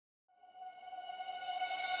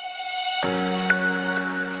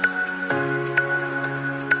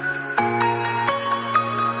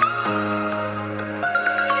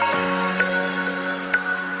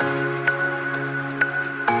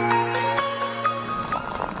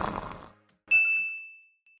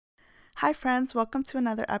Hi, friends. Welcome to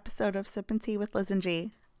another episode of Sip and Tea with Liz and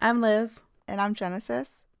G. I'm Liz. And I'm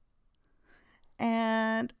Genesis.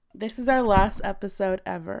 And this is our last episode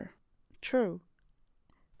ever. True.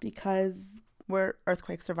 Because we're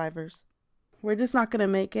earthquake survivors. We're just not going to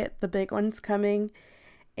make it. The big one's coming.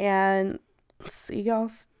 And see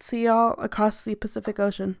y'all across the Pacific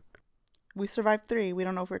Ocean. We survived 3. We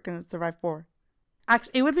don't know if we're going to survive 4.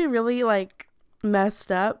 Actually, it would be really,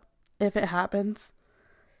 messed up if it happens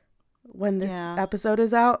when this episode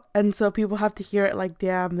is out. And so people have to hear it like,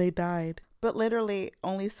 damn, they died. But literally,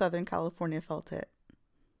 only Southern California felt it.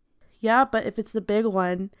 Yeah, but if it's the big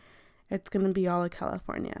one, it's going to be all of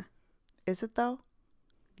California. Is it, though?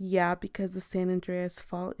 Yeah, because the San Andreas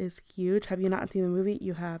Fault is huge. Have you not seen the movie?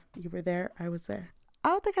 You have. You were there. I was there. I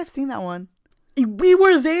don't think I've seen that one. We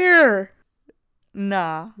were there.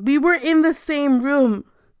 Nah. We were in the same room.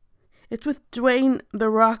 It's with Dwayne "The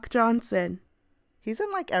Rock" Johnson. He's in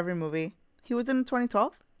every movie. He was in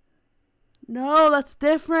 2012? No, that's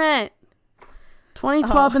different.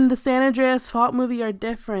 2012 and the San Andreas Fault movie are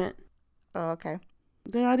different. Oh, okay.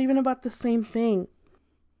 They're not even about the same thing.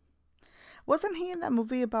 Wasn't he in that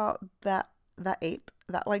movie about that ape?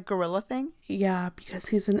 That gorilla thing? Yeah, because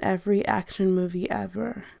he's in every action movie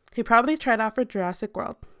ever. He probably tried out for Jurassic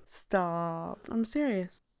World. Stop. I'm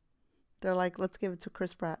serious. They're like, let's give it to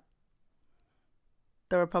Chris Pratt.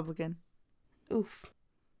 The Republican. Oof.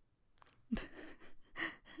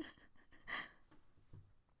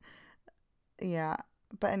 Yeah.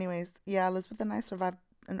 But anyways, Elizabeth and I survived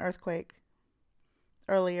an earthquake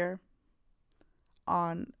earlier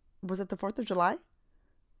on, was it the 4th of July?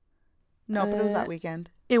 No, but it was that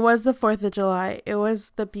weekend. It was the 4th of July. It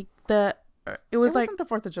was it wasn't the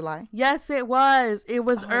 4th of July. Yes, it was. It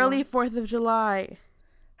was early 4th of July.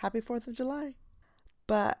 Happy 4th of July.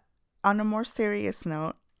 But on a more serious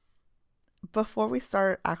note, before we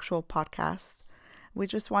start actual podcast, we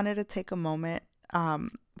just wanted to take a moment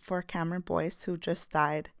for Cameron Boyce, who just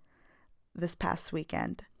died this past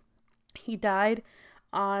weekend. He died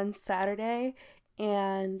on Saturday,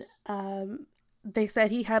 and they said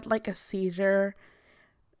he had a seizure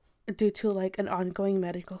due to an ongoing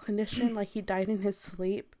medical condition. He died in his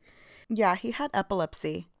sleep. Yeah, he had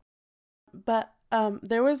epilepsy. But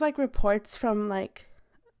there was reports from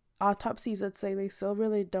autopsies that say they still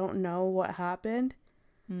really don't know what happened,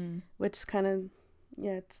 which is kind of,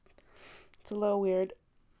 it's a little weird.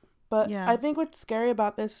 But I think what's scary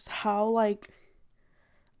about this is how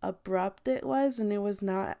abrupt it was, and it was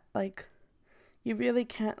not you really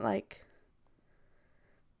can't I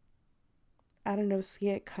don't know, see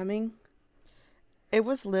it coming. It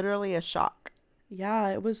was literally a shock. Yeah,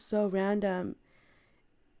 it was so random.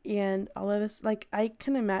 And all of us, I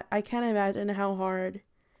can't imagine how hard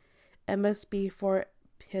it must be for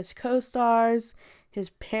his co-stars, his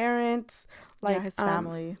parents, his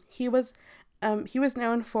family. He was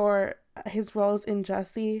known for his roles in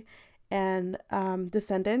Jessie and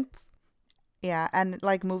Descendants. Yeah, and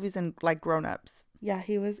movies and Grown Ups. Yeah,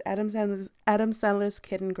 he was Adam Sandler's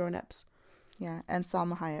kid in Grown Ups. Yeah, and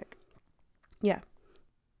Salma Hayek. Yeah.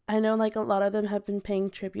 I know a lot of them have been paying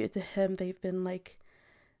tribute to him. They've been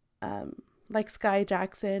Sky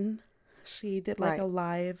Jackson. She did a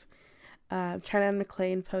live. China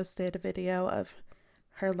McClain posted a video of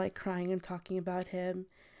her crying and talking about him.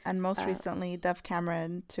 And most recently, Dove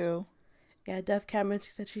Cameron too. Yeah, Dove Cameron.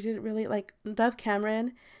 She said she didn't really Dove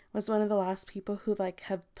Cameron was one of the last people who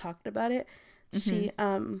have talked about it.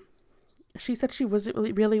 Mm-hmm. She said she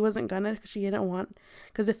really wasn't gonna, because she didn't want,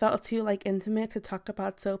 because it felt too intimate to talk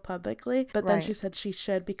about so publicly. But then she said she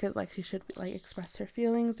should, because she should express her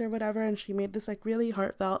feelings or whatever. And she made this really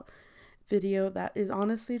heartfelt video that is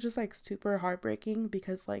honestly just super heartbreaking,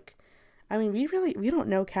 because I mean, we don't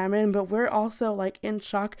know Cameron, but we're also in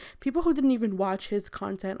shock. People who didn't even watch his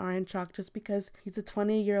content are in shock just because he's a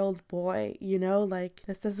 20-year-old boy,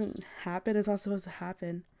 this doesn't happen. It's not supposed to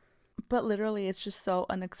happen. But literally, it's just so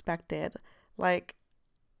unexpected.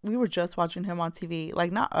 We were just watching him on TV.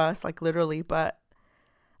 Not us, literally, but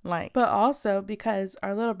But also because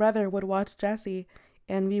our little brother would watch Jessie,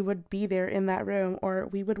 and we would be there in that room. Or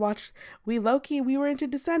we would watch, we were into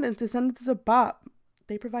Descendants. Descendants is a bop.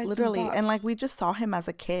 They provide literally, and we just saw him as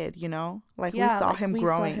a kid, we saw him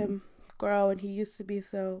growing. We saw him grow, and he used to be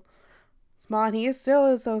so small, and he still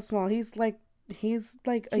is so small. He's he's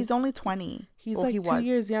only 20. He's 2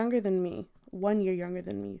 years younger than me, 1 year younger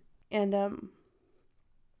than me, and I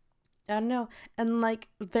don't know. And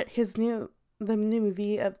the new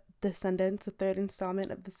movie of Descendants, the 3rd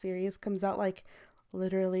installment of the series, comes out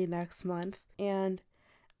literally next month, and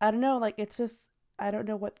I don't know, it's just, I don't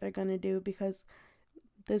know what they're gonna do, because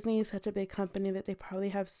Disney is such a big company that they probably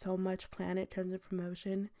have so much planned in terms of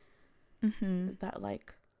promotion that,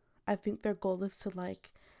 like, I think their goal is to,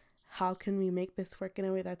 like, how can we make this work in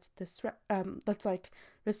a way that's like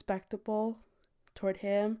respectable toward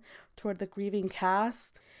him, toward the grieving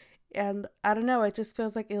cast. And I don't know, it just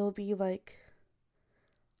feels like it'll be like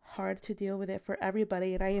hard to deal with it for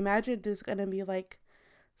everybody. And I imagine there's gonna be like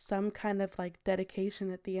some kind of like dedication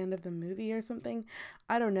at the end of the movie or something.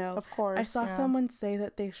 I don't know. Of course. I saw someone say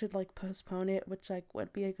that they should like postpone it, which like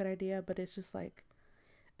would be a good idea, but it's just like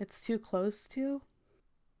it's too close to.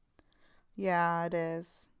 Yeah, it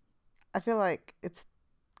is. I feel like it's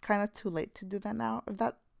kind of too late to do that now, if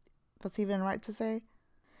that's even right to say.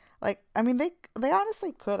 Like, I mean, they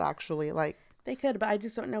honestly could actually, like... They could, but I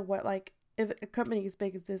just don't know what, like, if a company as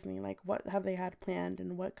big as Disney, like, what have they had planned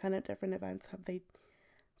and what kind of different events have they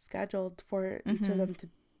scheduled for each of them to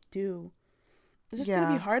do. It's just going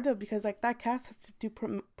to be hard, though, because, like, that cast has to do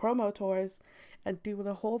promo tours and do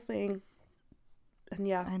the whole thing. And,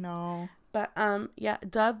 yeah. I know. But, yeah,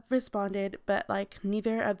 Dove responded, but, like,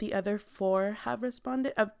 neither of the other four have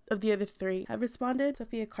responded. Of the other three have responded.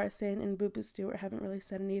 Sophia Carson and Boo Boo Stewart haven't really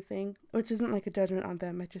said anything, which isn't, like, a judgment on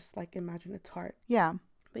them. I just, like, imagine it's hard. Yeah.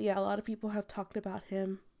 But, yeah, a lot of people have talked about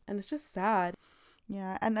him, and it's just sad.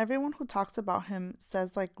 Yeah, and everyone who talks about him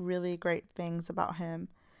says, like, really great things about him.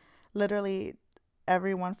 Literally,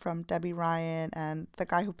 everyone from Debbie Ryan and the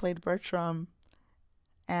guy who played Bertram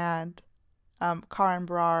and Karen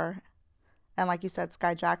Brar. And like you said,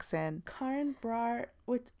 Sky Jackson. Karen Brar,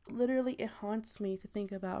 which literally it haunts me to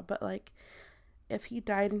think about. But like, if he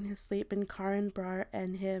died in his sleep and Karen Brar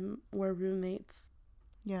and him were roommates.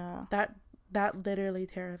 Yeah. That literally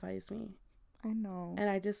terrifies me. I know. And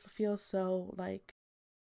I just feel so like,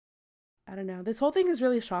 I don't know. This whole thing is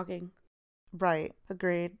really shocking. Right.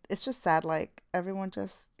 Agreed. It's just sad. Like, everyone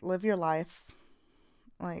just live your life.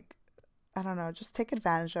 Like, I don't know. Just take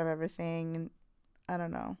advantage of everything. And I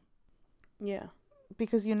don't know. Yeah.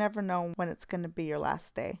 Because you never know when it's going to be your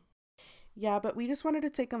last day. Yeah, but we just wanted to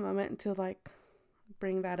take a moment to, like,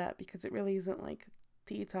 bring that up because it really isn't, like,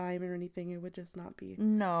 tea time or anything. It would just not be.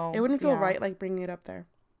 No. It wouldn't feel right, like, bringing it up there.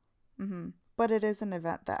 Mm-hmm. But it is an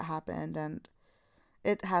event that happened and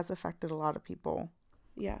it has affected a lot of people.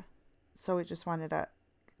 Yeah. So we just wanted to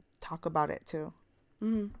talk about it, too.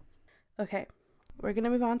 Mm-hmm. Okay. We're going to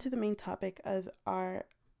move on to the main topic of our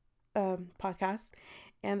podcast.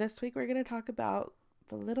 And this week we're going to talk about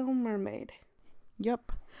The Little Mermaid.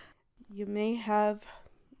 Yep. You may have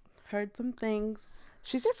heard some things.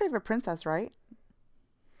 She's your favorite princess, right?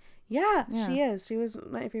 Yeah, she is. She was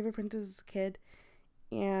my favorite princess as a kid.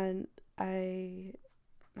 And I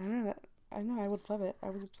don't know. I know I would love it.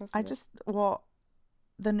 I was obsessed with it. Well,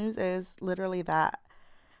 the news is literally that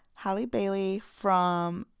Halle Bailey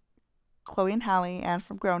from Chloe and Halle and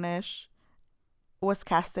from Grownish was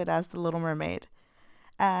casted as the Little Mermaid.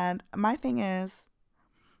 And my thing is,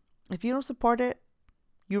 if you don't support it,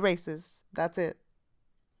 you racist. That's it.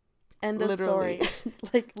 End of story.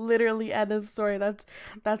 Like, literally end of story. That's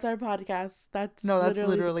our podcast. That's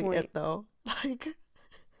literally it, though. Like,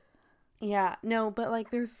 yeah, no, but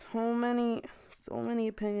like, there's so many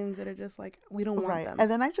opinions that are just like, we don't want them.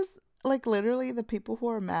 And then I just, like, literally the people who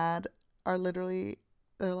are mad are literally,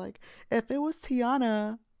 they're like, if it was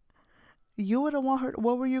Tiana, you wouldn't want her.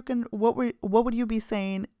 What would you be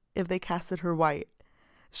saying if they casted her white?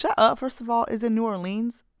 Shut up. First of all, is in New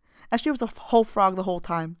Orleans, and she was a whole frog the whole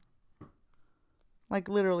time. Like,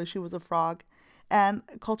 literally, she was a frog, and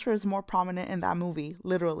culture is more prominent in that movie.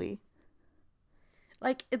 Literally.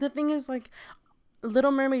 Like, the thing is, like,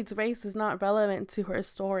 Little Mermaid's race is not relevant to her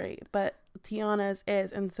story, but Tiana's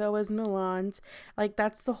is, and so is Mulan's. Like,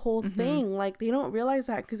 that's the whole thing. Like, they don't realize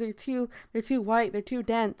that because they're too white, they're too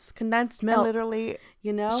dense, condensed milk. And literally,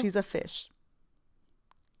 you know, she's a fish.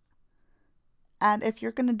 And if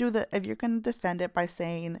you're gonna defend it by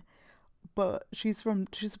saying, but she's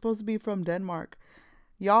supposed to be from Denmark,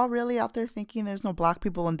 y'all really out there thinking there's no black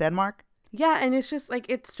people in Denmark? Yeah, and it's just like,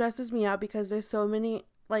 it stresses me out because there's so many.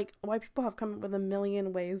 Like, white people have come up with a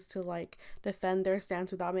million ways to, like, defend their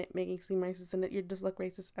stance without making it seem racist, and you just look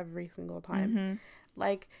racist every single time. Mm-hmm.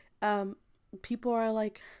 Like, people are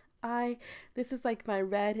like, this is, like, my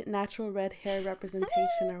natural red hair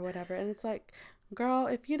representation or whatever. And it's like, girl,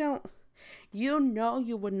 if you don't, you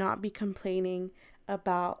would not be complaining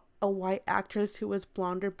about a white actress who was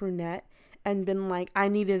blonde or brunette and been like, I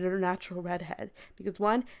needed a natural redhead. Because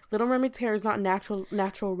one, Little Mermaid's hair is not natural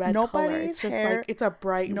red color. It's just hair, like, it's a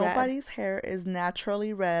bright nobody's red. Hair is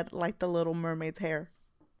naturally red like the Little Mermaid's hair.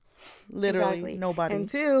 Literally, exactly. Nobody. And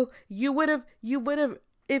two, you would have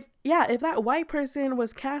if that white person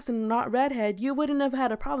was cast and not redhead, you wouldn't have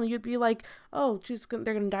had a problem. You'd be like, oh,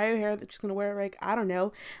 they're gonna dye her hair, she's gonna wear like, I don't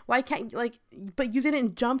know, why can't, like, but you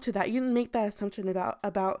didn't jump to that. You didn't make that assumption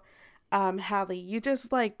about Halle. You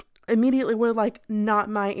just like immediately were like, not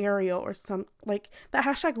my Ariel, or some, like, that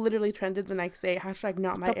hashtag literally trended the next day, hashtag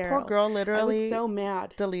not my Ariel. The poor girl literally, I was so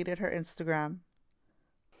mad, deleted her Instagram.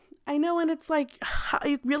 I know, and it's like,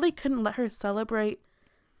 you really couldn't let her celebrate.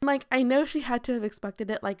 Like, I know she had to have expected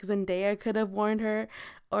it, like Zendaya could have warned her,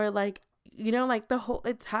 or like, you know, like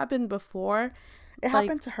it's happened before. It like,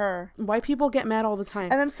 happened to her. White people get mad all the time.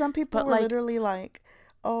 And then some people were like, literally like,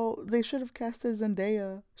 oh, they should have casted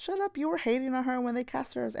Zendaya. Shut up, you were hating on her when they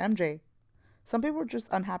cast her as MJ. Some people were just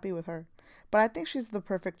unhappy with her. But I think she's the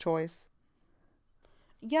perfect choice.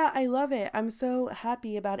 Yeah, I love it. I'm so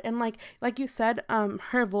happy about it. And like you said,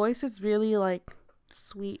 her voice is really like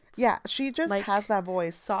sweet. Yeah, she just like, has that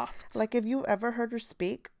voice. Soft. Like, if you ever heard her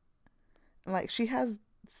speak, like, she has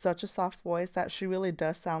such a soft voice that she really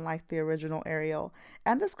does sound like the original Ariel.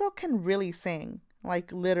 And this girl can really sing.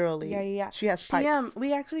 Like, literally. Yeah. She has pipes.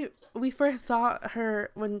 We first saw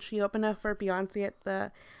her when she opened up for Beyonce at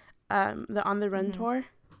the On the Run tour.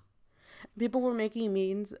 People were making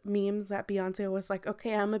memes that Beyonce was like,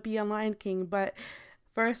 okay, I'm gonna be a Lion King, but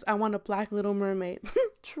first I want a black Little Mermaid.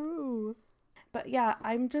 True. But yeah,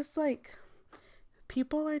 I'm just like,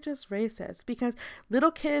 people are just racist, because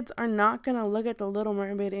little kids are not gonna look at the Little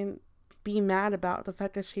Mermaid and be mad about the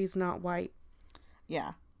fact that she's not white.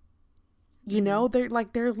 Yeah. You know, they're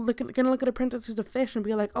gonna look at a princess who's a fish and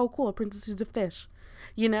be like, oh cool, a princess who's a fish.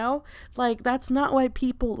 You know? Like, that's not why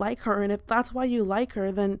people like her, and if that's why you like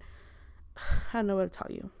her, then I don't know what to tell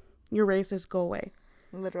you. You're racist, go away.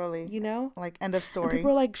 Literally. You know? Like, end of story. And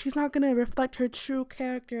people are like, she's not gonna reflect her true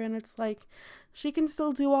character, and it's like, she can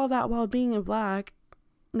still do all that while being a black.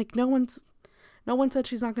 Like, no one said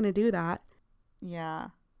she's not gonna do that. Yeah.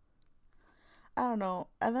 I don't know.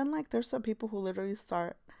 And then, like, there's some people who literally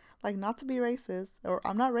start, like, not to be racist, or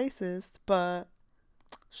I'm not racist, but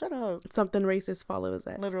shut up. Something racist follows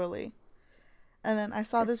it. Literally. And then I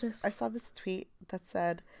saw this tweet that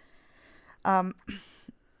said,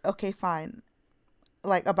 okay, fine.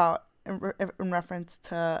 Like, about, in reference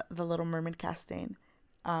to the Little Mermaid casting.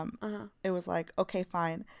 It was like, okay,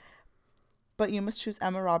 fine, but you must choose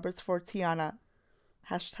Emma Roberts for Tiana.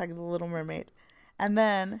 Hashtag the Little Mermaid. And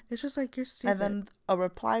then it's just like, you're stupid. And then a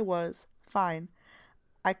reply was, fine,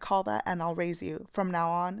 I call that and I'll raise you. From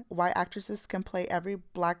now on, white actresses can play every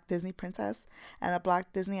black Disney princess, and a black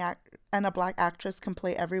actress can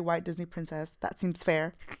play every white Disney princess. That seems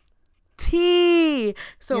fair. So, you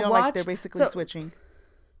know, like, they're basically switching.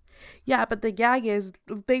 Yeah, but the gag is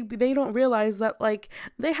they don't realize that, like,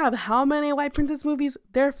 they have how many white princess movies?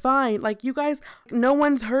 They're fine. Like, you guys, no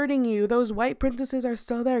one's hurting you. Those white princesses are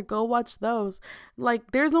still there. Go watch those.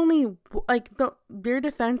 Like, there's only, like, their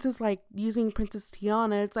defense is, like, using Princess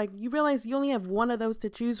Tiana. It's like, you realize you only have one of those to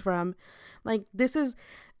choose from. Like,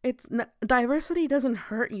 diversity doesn't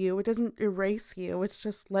hurt you. It doesn't erase you. It's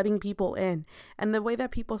just letting people in. And the way that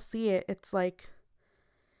people see it, it's like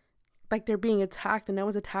they're being attacked, and no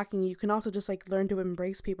one's attacking you. You can also just, like, learn to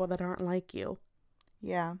embrace people that aren't like you.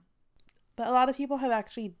 Yeah. But a lot of people have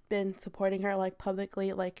actually been supporting her, like,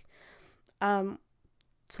 publicly, like,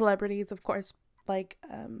 celebrities, of course, like,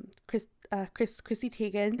 Chrissy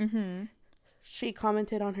Teigen. Mm-hmm. She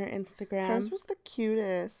commented on her Instagram. Hers was the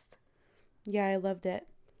cutest. Yeah, I loved it.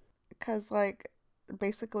 Because, like,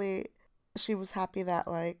 basically, she was happy that,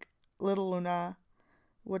 like, little Luna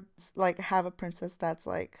would, like, have a princess that's,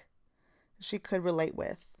 like, she could relate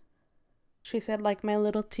with. She said, like, my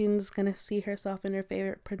little tune's gonna see herself in her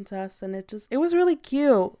favorite princess, and it was really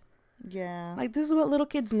cute. Yeah. Like, this is what little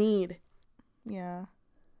kids need. Yeah.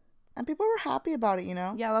 And people were happy about it, you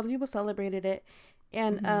know? Yeah, a lot of people celebrated it.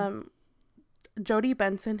 And Jodie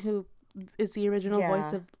Benson, who is the original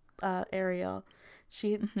voice of Ariel,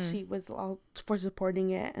 she was all for supporting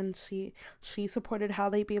it, and she supported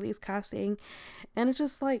Halle Bailey's casting. And it's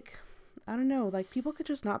just like, I don't know, like, people could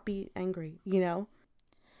just not be angry, you know?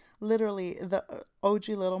 Literally, the OG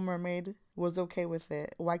Little Mermaid was okay with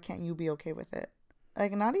it. Why can't you be okay with it?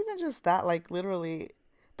 Like, not even just that, like, literally,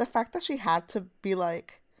 the fact that she had to be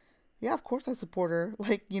like, yeah, of course I support her.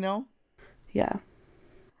 Like, you know? Yeah.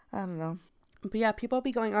 I don't know. But yeah, people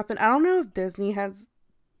be going off, and I don't know if Disney has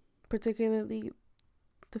particularly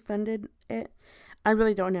defended it. I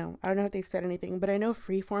really don't know. I don't know if they've said anything, but I know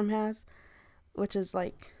Freeform has, which is,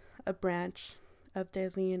 like, a branch of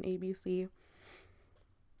Disney and ABC.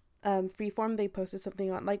 Freeform, they posted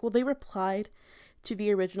something on, like, well, they replied to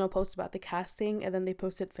the original post about the casting, and then they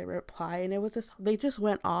posted their reply, and it was this, they just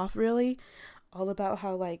went off really all about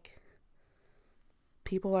how like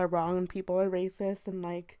people are wrong and people are racist and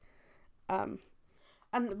like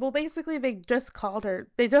and well, basically they just called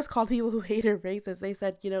people who hate her racist. They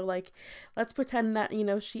said, you know, like, let's pretend that, you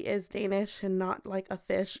know, she is Danish and not like a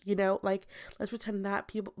fish, you know, like, let's pretend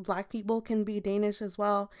that black people can be Danish as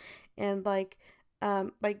well. And like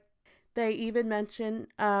they even mention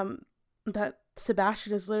that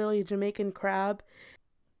Sebastian is literally a Jamaican crab.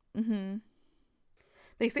 Mm-hmm.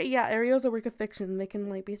 They say, yeah, Ariel's a work of fiction. They can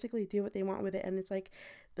like basically do what they want with it. And it's like,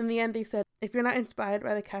 in the end, they said, if you're not inspired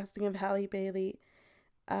by the casting of Halle Bailey,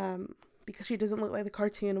 because she doesn't look like the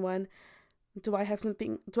cartoon one, do I have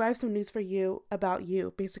some news for you about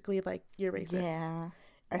you? Basically, like, you're racist. Yeah,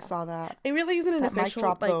 I saw that. It really isn't an official, mic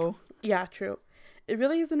drop, like, though. Yeah, true. It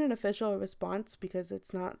really isn't an official response because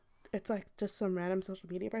it's not. It's like just some random social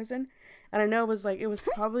media person, and I know it was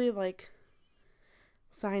probably like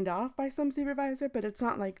signed off by some supervisor, but it's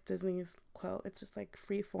not like Disney's quote. It's just like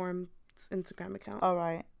Freeform's Instagram account. Oh,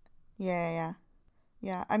 right. Yeah.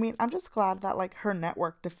 I mean, I'm just glad that like her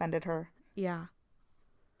network defended her. Yeah.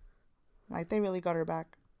 Like, they really got her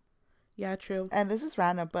back. Yeah, true. And this is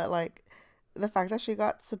random, but like the fact that she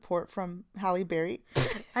got support from Halle Berry.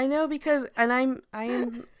 I know, because, and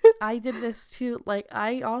I did this too. Like,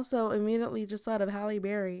 I also immediately just thought of Halle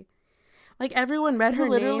Berry. Like, everyone read her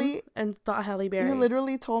name and thought Halle Berry. You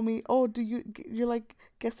literally told me, "Oh, you're like,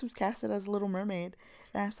 guess who's casted as Little Mermaid?"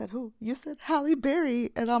 And I said, "Who?" You said Halle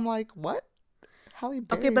Berry, and I'm like, "What?" Halle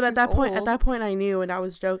Berry. Okay, but at that point, I knew, and I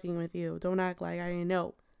was joking with you. Don't act like I didn't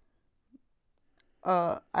know.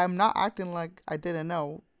 I'm not acting like I didn't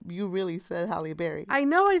know. You really said Halle Berry. I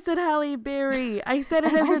know I said Halle Berry. I said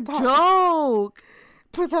it as a joke.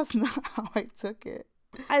 But that's not how I took it.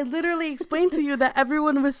 I literally explained to you that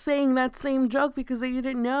everyone was saying that same joke because they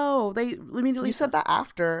didn't know. They immediately. You said that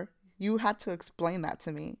after. You had to explain that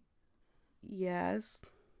to me. Yes.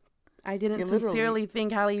 I didn't sincerely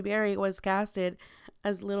think Halle Berry was casted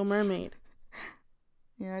as Little Mermaid.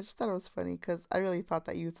 Yeah, I just thought it was funny because I really thought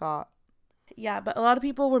that you thought. Yeah, but a lot of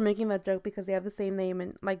people were making that joke because they have the same name,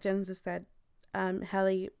 and like Genesis said,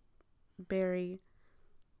 Halle Berry.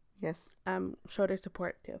 Yes. Showed her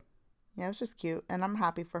support too. Yeah, it was just cute, and I'm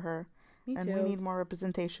happy for her. Me and too. We need more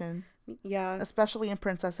representation. Yeah. Especially in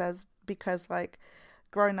princesses, because like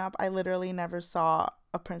growing up, I literally never saw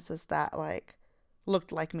a princess that like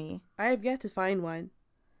looked like me. I have yet to find one.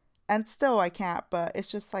 And still I can't, but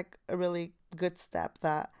it's just like a really good step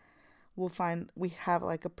that we have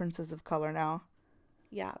like a princess of color now.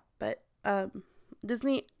 Yeah, but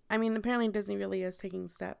Disney, I mean, apparently Disney really is taking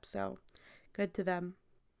steps, so good to them.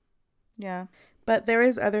 Yeah. But there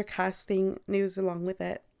is other casting news along with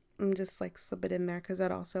it. I'm just like slip it in there because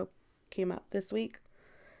that also came up this week.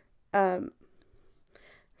 So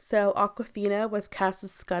Awkwafina was cast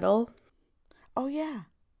as Scuttle. Oh yeah.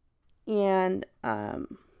 And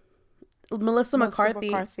Melissa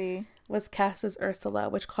McCarthy was cast as Ursula,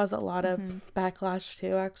 which caused a lot of backlash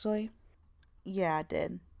too, actually. Yeah, it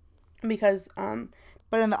did. Because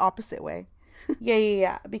but in the opposite way.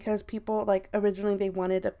 Yeah. Because people, like, originally they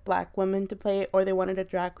wanted a black woman to play it, or they wanted a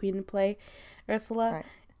drag queen to play Ursula. Right.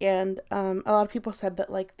 And a lot of people said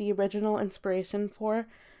that, like, the original inspiration for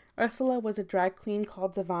Ursula was a drag queen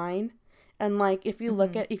called Divine. And, like, if you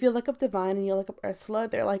look up Divine and you look up Ursula,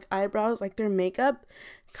 their, like, eyebrows, like, their makeup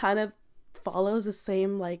kind of follows the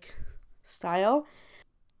same, like, style.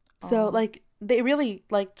 So, like, they really,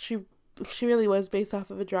 like, she really was based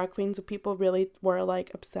off of a drag queen, so people really were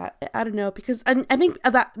like upset. I don't know, because I think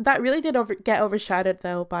that really did get overshadowed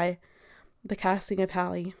though by the casting of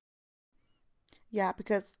Halle. Yeah,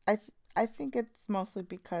 because I think it's mostly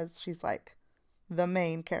because she's like the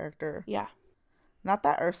main character. Yeah. Not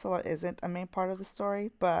that Ursula isn't a main part of the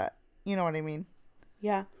story, but you know what I mean.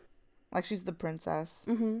 Yeah. Like, she's the princess.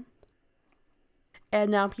 Mm-hmm.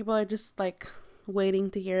 And now people are just like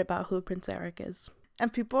waiting to hear about who Prince Eric is.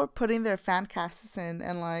 And people are putting their fan casts in,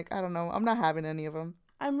 and like, I don't know, I'm not having any of them.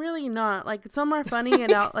 I'm really not. Like, some are funny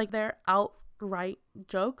and out, like, they're outright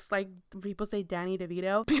jokes. Like, people say Danny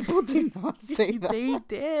DeVito. People do not say that. They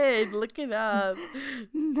did. Look it up.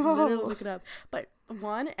 No. Literally look it up. But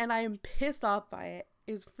one, and I am pissed off by it,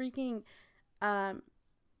 is freaking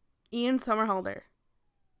Ian Somerhalder.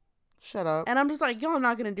 Shut up. And I'm just like, y'all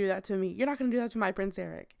not gonna do that to me. You're not gonna do that to my Prince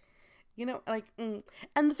Eric. You know, like, and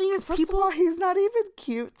the thing is, First of all, he's not even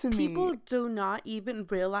cute to me. People do not even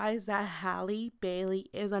realize that Halle Bailey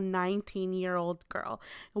is a 19-year-old girl.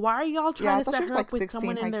 Why are y'all trying to set her up with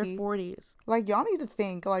someone in their 40s? Like, y'all need to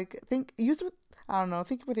think with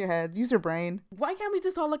your heads. Use your brain. Why can't we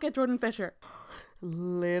just all look at Jordan Fisher?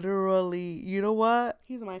 Literally. You know what?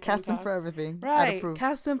 He's my cast him cast. for everything. Right.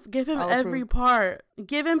 Cast him. Give him every part.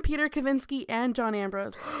 Give him Peter Kavinsky and John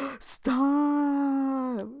Ambrose.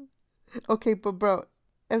 Stop. Okay, but bro,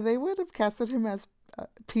 if they would have casted him as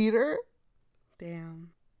Peter,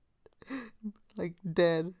 damn, like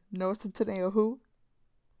dead. Noah Centineo, who?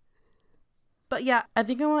 But yeah, I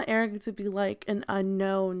think I want Eric to be like an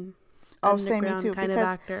unknown, same, me too, kind of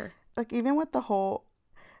actor. Like even with the whole,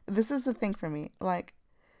 this is the thing for me. Like,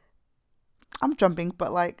 I'm jumping,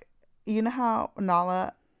 but like, you know how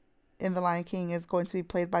Nala in The Lion King is going to be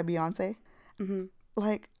played by Beyonce? Mm-hmm.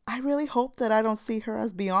 Like, I really hope that I don't see her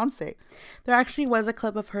as Beyonce. There actually was a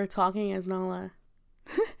clip of her talking as Nala.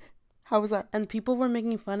 How was that? And people were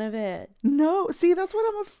making fun of it. No, see, that's what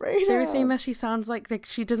I'm afraid of. They were saying that she sounds like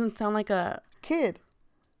she doesn't sound like a kid.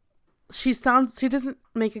 She doesn't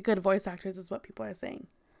make a good voice actress, is what people are saying.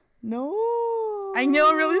 No. I know,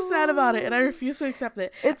 I'm really sad about it, and I refuse to accept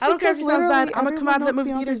it. It's I don't care if she sounds bad. I'm gonna come out of that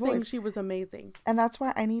movie theater saying she was amazing. And that's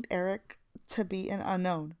why I need Eric to be an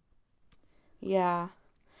unknown. Yeah.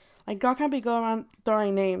 Like, y'all can't be going around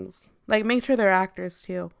throwing names. Like, make sure they're actors,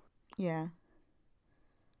 too. Yeah.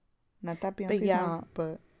 Not that Beyonce's not,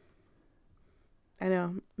 but... I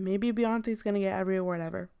know. Maybe Beyonce's gonna get every award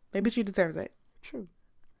ever. Maybe she deserves it. True.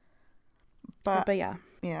 But yeah.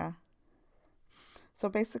 Yeah. So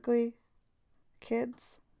basically,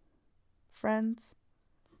 kids, friends,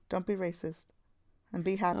 don't be racist. And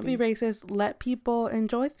be happy. Don't be racist. Let people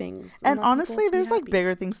enjoy things. And honestly, there's like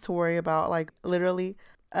bigger things to worry about. Like literally,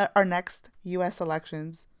 our next U.S.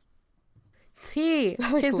 elections. Like,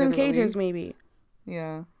 kids in cages, maybe.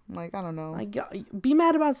 Yeah. Like, I don't know. Like, be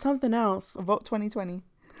mad about something else. Vote 2020.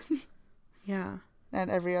 Yeah. And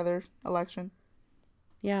every other election.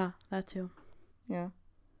 Yeah, that too. Yeah.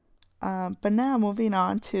 But now moving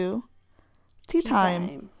on to tea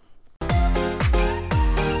time.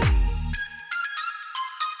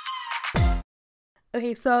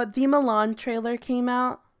 Okay, so the Mulan trailer came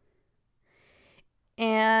out,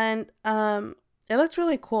 and it looks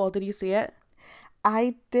really cool. Did you see it?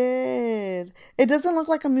 I did. It doesn't look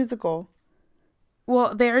like a musical.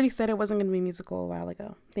 Well, they already said it wasn't going to be a musical a while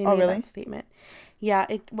ago. They made really? that statement. Yeah,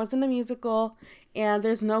 it wasn't a musical, and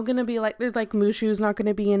there's Mushu's not going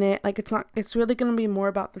to be in it. Like, it's really going to be more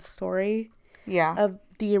about the story. Yeah. Of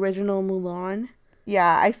the original Mulan.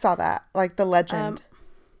 Yeah, I saw that. Like, the legend.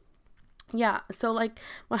 Yeah, so, like,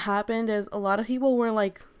 what happened is a lot of people were,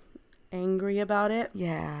 like, angry about it.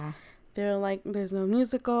 Yeah. They're like, there's no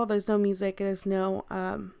musical, there's no music, there's no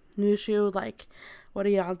Mushu, like, what are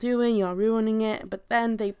y'all doing? Y'all ruining it. But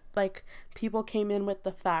then people came in with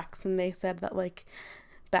the facts, and they said that, like,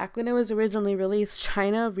 back when it was originally released,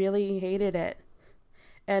 China really hated it.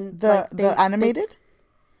 And the animated?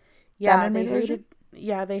 Yeah,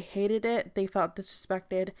 they hated it. They felt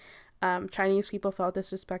disrespected. Chinese people felt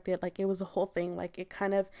disrespected. Like, it was a whole thing. Like, it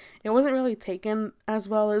wasn't really taken as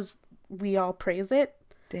well as we all praise it.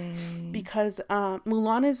 Dang. Because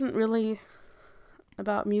Mulan isn't really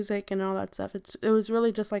about music and all that stuff. It was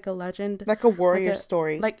really just like a legend, like a warrior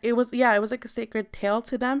story. Like, it was like a sacred tale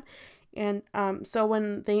to them. And so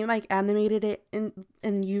when they like animated it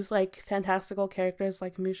and used like fantastical characters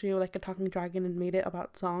like Mushu, like a talking dragon, and made it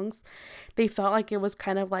about songs, they felt like it was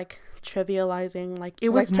kind of like trivializing, like it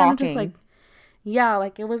was like kind mocking. of just like, yeah,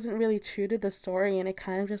 like it wasn't really true to the story, and it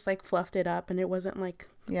kind of just like fluffed it up, and it wasn't like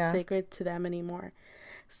sacred to them anymore.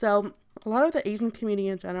 So a lot of the Asian community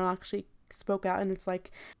in general actually spoke out, and it's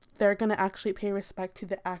like they're gonna actually pay respect to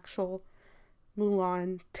the actual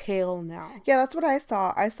Mulan tale now. Yeah, that's what I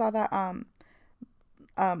saw. I saw that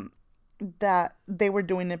that they were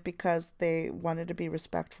doing it because they wanted to be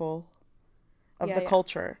respectful of the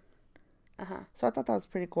culture. So I thought that was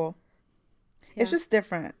pretty cool. Yeah. It's just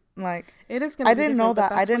different. Like, it is gonna I didn't know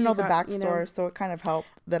that. I didn't know the backstory, you know, so it kind of helped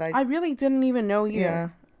that I really didn't even know either. Yeah.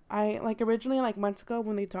 I like originally, like months ago,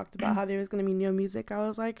 when they talked about how there was gonna be no music, I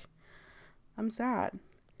was like, I'm sad.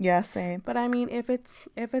 Yeah, same. But I mean, if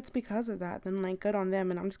it's because of that, then like good on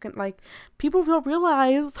them. And I'm just gonna, like, people don't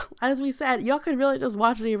realize, as we said, y'all could really just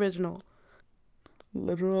watch the original.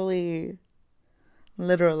 Literally.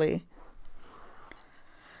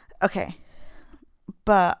 Okay,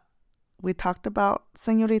 but we talked about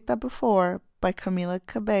Señorita before by Camila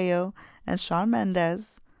Cabello and Shawn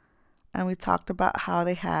Mendes, and we talked about how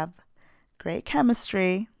they have great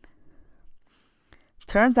chemistry.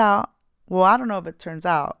 Turns out, well, I don't know if it turns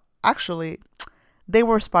out. Actually, they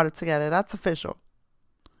were spotted together. That's official.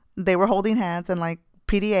 They were holding hands and like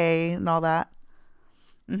PDA and all that.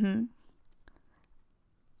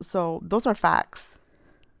 So those are facts.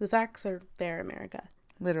 The facts are there, America.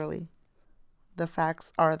 Literally. The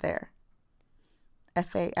facts are there.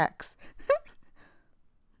 FAX,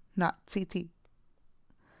 not CT.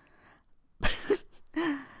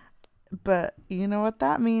 But you know what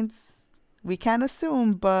that means. We can't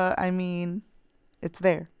assume, but I mean, it's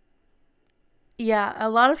there. Yeah, a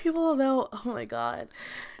lot of people though. Oh my god,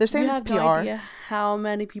 They're saying you it's have PR. no idea how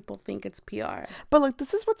many people think it's PR. But look,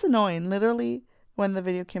 this is what's annoying. Literally, when the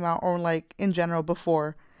video came out, or like in general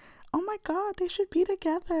before, oh my god, they should be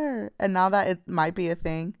together. And now that it might be a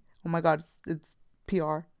thing, oh my god, it's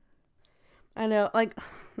PR. I know. Like,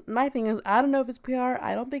 my thing is, I don't know if it's PR.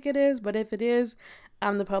 I don't think it is, but if it is,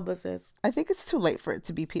 I'm the publicist. I think it's too late for it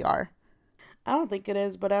to be PR. I don't think it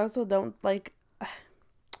is, but I also don't like.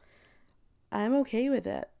 I'm okay with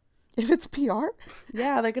it. If it's PR?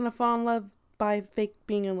 Yeah, they're gonna fall in love by fake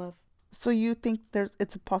being in love. So you think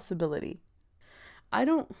it's a possibility? I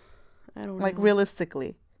don't Like, know.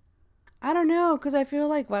 realistically. I don't know, because I feel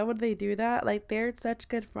like, why would they do that? Like, they're such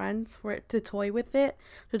good friends for it to toy with it,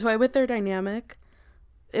 to toy with their dynamic.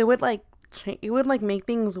 It would, like, make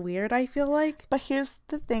things weird, I feel like. But here's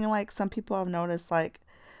the thing, like, some people have noticed, like,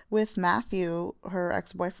 with Matthew, her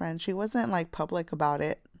ex-boyfriend, she wasn't, like, public about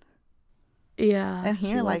it. Yeah. And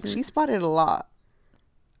here, like, she spotted a lot.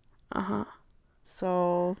 Uh-huh.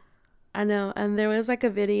 So... I know, and there was, like, a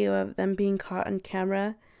video of them being caught on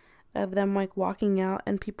camera, of them, like, walking out,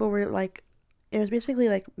 and people were, like, it was basically,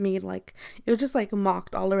 like, made, like, it was just, like,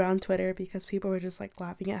 mocked all around Twitter because people were just, like,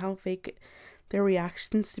 laughing at how fake their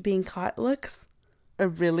reactions to being caught looks.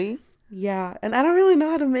 Really? Yeah, and I don't really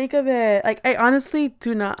know how to make of it. Like, I honestly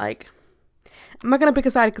do not, like, I'm not gonna pick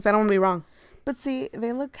a side because I don't want to be wrong. But see,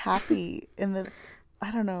 they look happy in the,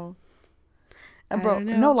 I don't know. And I bro, don't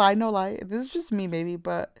know. no lie. This is just me, maybe,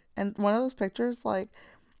 but, and one of those pictures, like,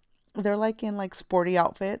 they're, like, in, like, sporty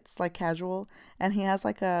outfits, like, casual, and he has,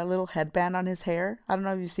 like, a little headband on his hair. I don't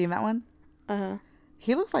know if you've seen that one. Uh-huh.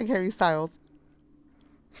 He looks like Harry Styles.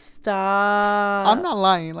 Stop. I'm not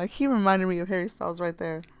lying. Like, he reminded me of Harry Styles right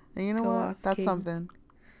there. And you know Go what? off, That's King. something.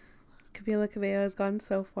 Camila Cabello has gone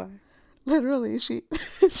so far. Literally, she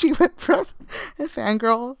went from a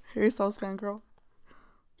fangirl, Harry Styles fangirl,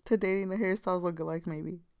 to dating a Harry Styles lookalike,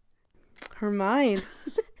 maybe. Her mind.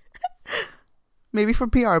 Maybe for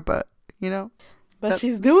PR, but, you know. But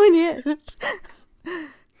she's doing it.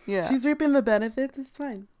 Yeah. She's reaping the benefits. It's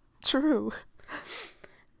fine. True.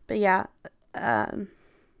 But yeah. Another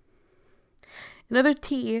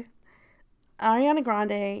tea. Ariana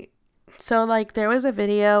Grande. So, like, there was a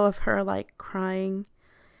video of her, like, crying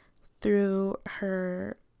through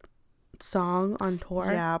her song on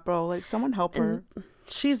tour. Yeah, bro. Like, someone help her. And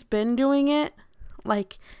she's been doing it.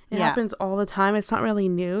 Like, it happens all the time. It's not really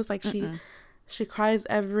news. Like, she cries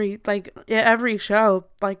every show,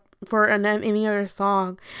 like, for any other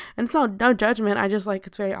song. And it's no judgment. I just, like,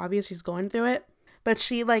 it's very obvious she's going through it. But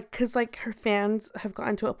she, like, because, like, her fans have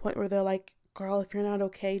gotten to a point where they're like, girl, if you're not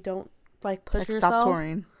okay, don't, like, push yourself. Stop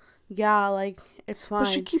touring. Yeah, like, it's fine.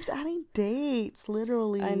 But she keeps adding dates,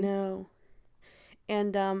 literally. I know.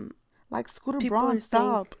 And, like, Scooter Braun,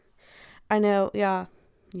 stop. I know, yeah.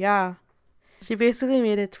 Yeah. She basically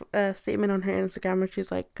made a statement on her Instagram where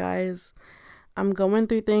she's like, guys, I'm going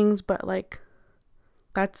through things, but, like,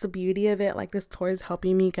 that's the beauty of it. Like, this tour is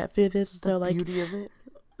helping me get through this. So, like, beauty of it.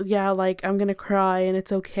 Yeah, like, I'm gonna cry and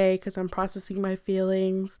it's okay because I'm processing my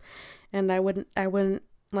feelings, and I wouldn't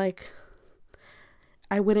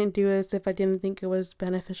do this if I didn't think it was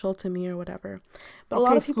beneficial to me or whatever. But okay, a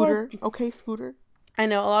lot of people Scooter. I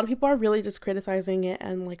know a lot of people are really just criticizing it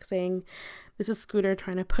and, like, saying this is Scooter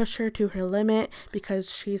trying to push her to her limit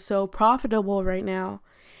because she's so profitable right now.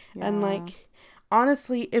 Yeah. And, like,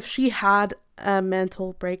 honestly, if she had a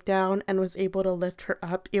mental breakdown and was able to lift her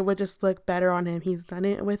up, it would just look better on him. He's done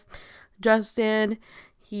it with Justin.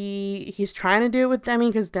 He's trying to do it with Demi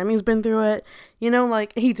because Demi's been through it. You know,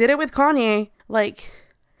 like, he did it with Kanye. Like,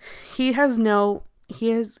 he's no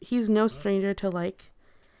stranger to, like,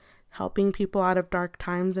 helping people out of dark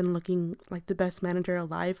times and looking like the best manager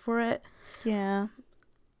alive for it. Yeah.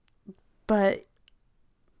 But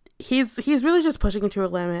he's really just pushing it to a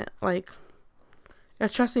limit. Like,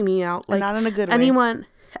 it's stressing me out. Like, and not in a good way.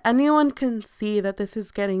 Anyone can see that this is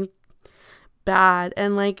getting bad,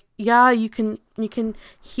 and, like, yeah, you can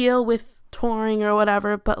heal with touring or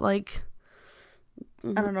whatever, but, like,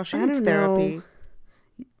 I don't know. She needs therapy.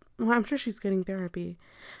 Well, I'm sure she's getting therapy.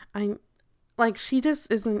 She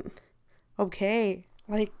just isn't okay.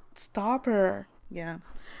 Like, stop her. Yeah.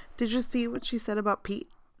 Did you see what she said about Pete?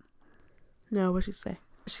 No, what'd she say?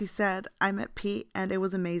 She said, I met Pete and it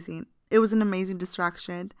was amazing. It was an amazing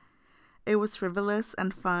distraction. It was frivolous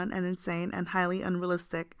and fun and insane and highly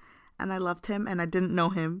unrealistic. And I loved him and I didn't know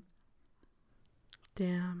him.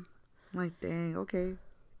 Damn. Like, dang, okay.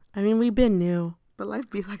 I mean, we've been new. But life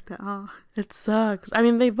be like that, huh? It sucks. I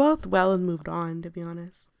mean, they both well and moved on, to be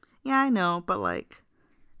honest. Yeah, I know, but like,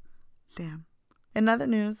 damn. In other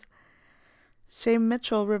news, Shay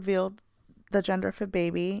Mitchell revealed the gender of her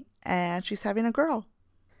baby, and she's having a girl.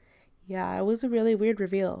 Yeah, it was a really weird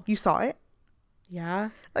reveal. You saw it? Yeah.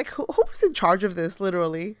 Like, who was in charge of this,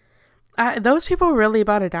 literally? Those people were really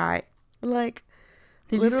about to die. Like,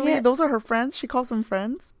 Did literally, you see it? those are her friends. She calls them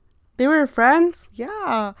friends. They were friends?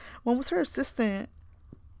 Yeah. One was her assistant.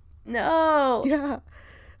 No. Yeah.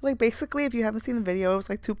 Like, basically, if you haven't seen the video, it was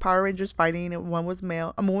like two Power Rangers fighting, and one was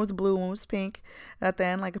male, one was blue, one was pink, and at the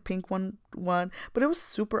end, like, a pink one won. But it was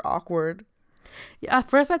super awkward. Yeah, at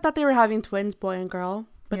first I thought they were having twins, boy and girl.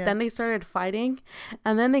 But Yeah. then they started fighting,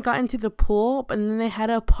 and then they got into the pool, and then they had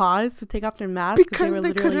to pause to take off their masks Because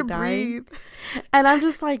they couldn't breathe. And I'm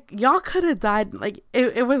just like, y'all could have died. Like,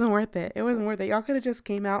 it wasn't worth it. It wasn't worth it. Y'all could have just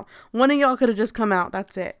came out. One of y'all could have just come out.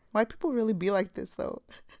 That's it. Why people really be like this, though?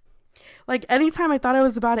 Like, anytime I thought it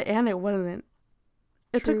was about to end, it wasn't.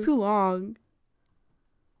 It True. took too long.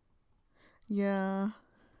 Yeah.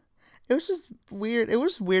 It was just weird. It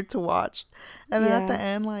was weird to watch. And then at the Yeah.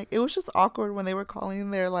 end, like, it was just awkward when they were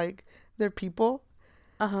calling their people,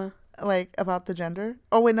 Uh-huh. like, about the gender.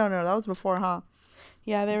 Oh, wait, no, that was before, huh?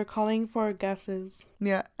 Yeah, they were calling for guesses.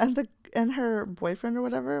 Yeah. And her boyfriend or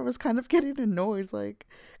whatever was kind of getting annoyed, like,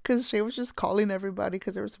 because Shay was just calling everybody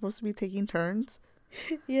because they were supposed to be taking turns.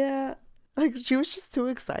 Yeah. Like, she was just too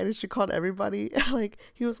excited. She called everybody. And, like,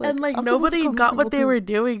 he was like... And, like, "I'm supposed to nobody call got what people they too." were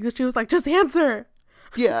doing. So she was like, just answer.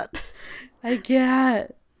 Yeah. I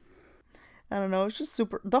get. I don't know. It's just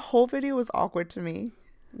super... The whole video was awkward to me.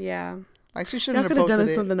 Yeah. Like, she Y'all shouldn't have could have posted done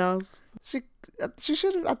it. something else. She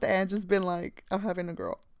should have, at the end, just been like, I'm having a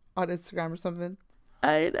girl on Instagram or something.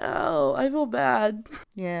 I know. I feel bad.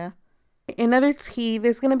 Yeah. Another tea.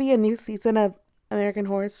 There's going to be a new season of American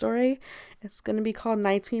Horror Story. It's going to be called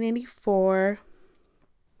 1984.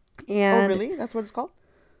 And Oh, really? That's what it's called?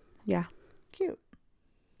 yeah. Cute.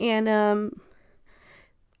 And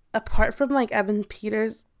apart from like Evan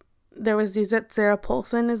Peters, there was news that Sarah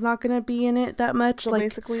Paulson is not going to be in it that much. So like,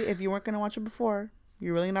 basically, if you weren't going to watch it before,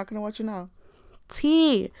 you're really not going to watch it now.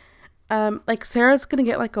 tea. Like Sarah's going to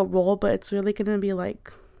get like a role, but it's really going to be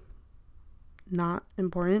like not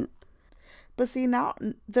important. But see, now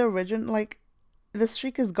the original, like, the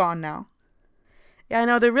streak is gone now. Yeah, I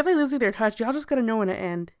know. They're really losing their touch. Y'all just got to know when to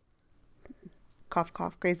end. Cough,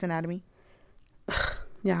 cough. Grey's Anatomy.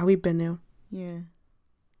 Yeah, we've been new. Yeah.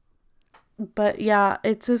 But yeah,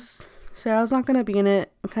 it's just Sarah's not gonna be in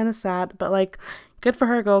it. I'm kind of sad, but like, good for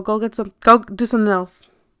her. Go do something else.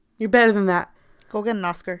 You're better than that. Go get an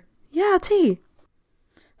Oscar. Yeah, T.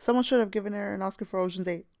 Someone should have given her an Oscar for Ocean's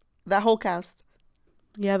 8. That whole cast.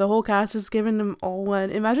 Yeah, the whole cast is giving them all one.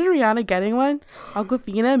 Imagine Rihanna getting one.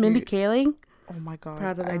 Awkwafina, Mindy Kaling. Oh my god.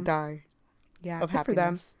 Proud of I them. die Yeah, of good for them.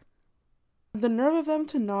 happiness. The nerve of them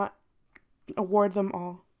to not award them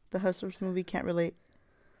all. The Hustlers movie can't relate.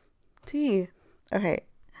 T. Okay.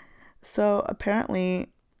 So apparently,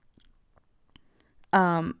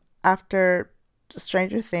 after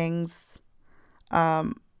Stranger Things,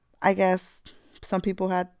 I guess some people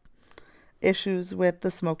had issues with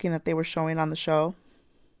the smoking that they were showing on the show.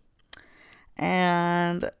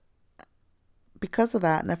 And because of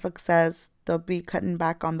that, Netflix says they'll be cutting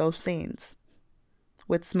back on those scenes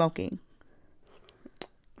with smoking.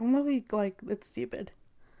 I'm really like, it's stupid.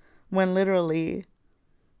 When literally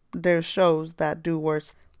there's shows that do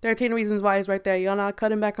worse. 13 Reasons Why is right there. Y'all not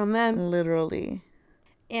cutting back on them. Literally.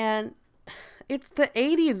 And it's the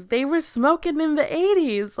 80s. They were smoking in the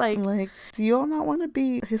 80s. Like, do y'all not want to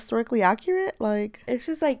be historically accurate? Like, It's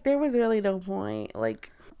just like, there was really no point.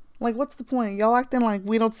 Like, what's the point? Y'all acting like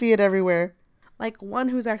we don't see it everywhere. one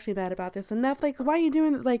who's actually mad about this. And Netflix, why are you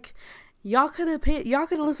doing this? Like, y'all could have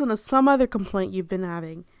listened to some other complaint you've been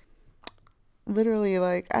having. Literally,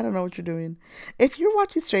 like, I don't know what you're doing. If you're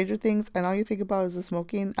watching Stranger Things and all you think about is the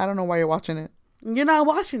smoking, I don't know why you're watching it. You're not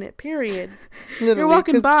watching it, period. Literally, You're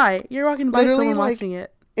walking 'cause by someone like, watching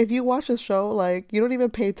it. if you watch a show, like, you don't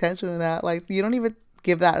even pay attention to that. Like, you don't even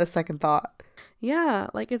give that a second thought. Yeah,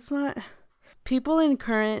 like, it's not... People in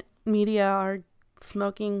current media are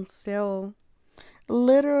smoking still.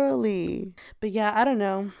 Literally. But yeah, I don't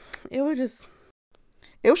know. It was just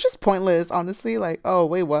pointless, honestly. Like, oh,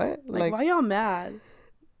 wait, what? like why y'all mad?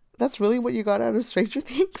 That's really what you got out of Stranger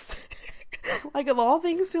Things? Like, of all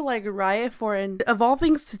things to like riot for and of all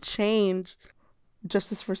things to change.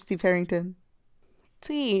 Justice for Steve Harrington.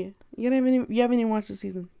 T, you haven't even watched the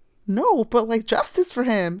season. No, but like justice for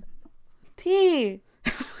him. T.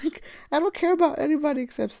 Like, I don't care about anybody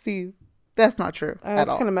except Steve. That's not true at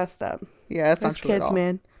It's all. kind of messed up. Yeah, that's There's not true kids, at all.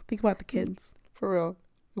 man. Think about the kids. For real.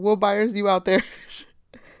 Will Byers, you out there?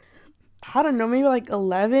 I don't know, maybe like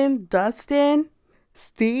 11. Dustin.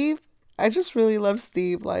 Steve? I just really love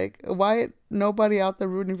Steve. Like, why nobody out there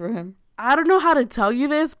rooting for him? I don't know how to tell you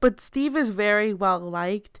this, but Steve is very well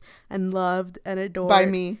liked and loved and adored. By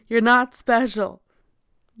me. You're not special.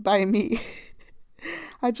 By me.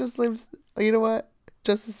 I just live, you know what?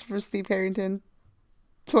 Justice for Steve Harrington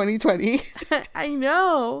 2020. I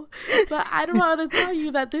know, but I don't want to tell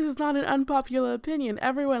you that this is not an unpopular opinion.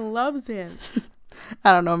 Everyone loves him.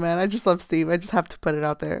 I don't know, man. I just love Steve. I just have to put it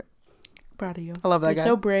out there. Proud of you. I love that You're guy.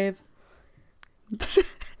 so brave.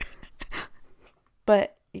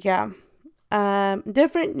 But yeah,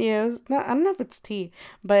 different news. No, I don't know if it's tea,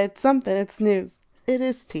 but it's something. It's news. It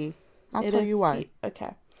is tea. I'll It tell is you why. tea.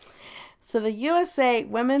 Okay. So the USA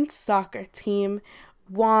women's soccer team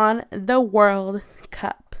won the World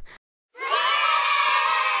Cup.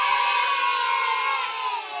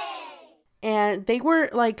 And they were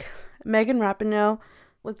like, Megan Rapinoe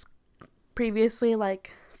was previously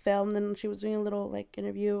like filmed and she was doing a little like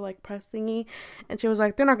interview, like press thingy. And she was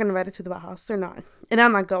like, they're not going to invite us to the White House. They're not. And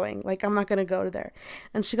I'm not going. Like, I'm not going to go to there.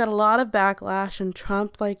 And she got a lot of backlash. And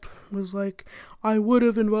Trump like was like, I would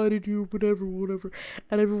have invited you, whatever.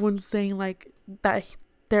 And everyone's saying like that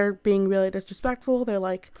they're being really disrespectful. They're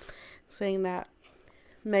like saying that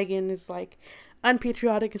Megan is like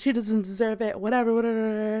unpatriotic and she doesn't deserve it,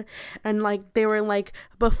 whatever. And like they were like,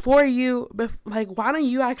 like, why don't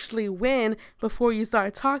you actually win before you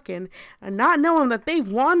start talking? And not knowing that they've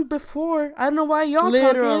won before. I don't know why y'all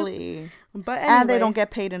Literally. talking. But anyway, And they don't get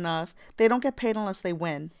paid enough. They don't get paid unless they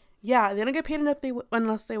win. yeah, they don't get paid enough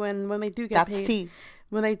unless they win. When they do get paid, That's tea.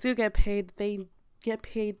 when they do get paid, they get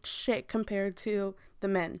paid shit compared to the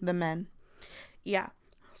men. The men. Yeah.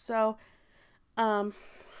 So,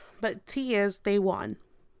 but tea is they won.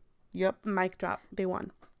 Yep. Mic drop. They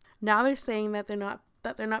won. Now they're saying that they're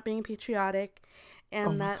not being patriotic,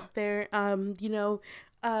 and that they're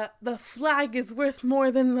the flag is worth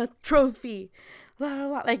more than the trophy. Blah, blah,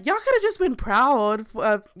 blah. Like, y'all could have just been proud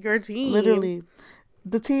of your team. Literally.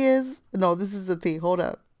 The tea is, no, this is the tea. Hold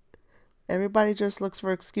up. Everybody just looks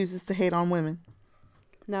for excuses to hate on women.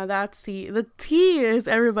 Now that's tea. The tea is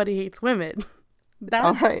everybody hates women. That's,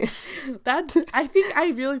 all right.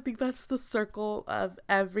 I really think that's the circle of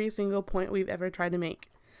every single point we've ever tried to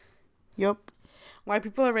make. Yep. Why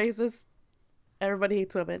people are racist, everybody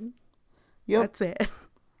hates women. Yep. That's it.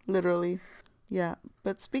 Literally. Yeah.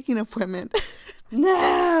 But speaking of women.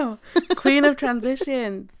 No! Queen of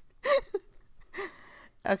transitions.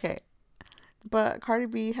 Okay. But Cardi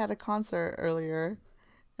B had a concert earlier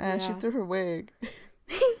and she threw her wig.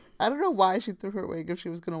 I don't know why she threw her wig if she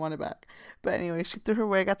was going to want it back. But anyway, she threw her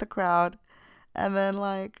wig at the crowd. And then,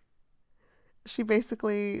 like, she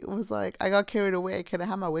basically was like, I got carried away. Can I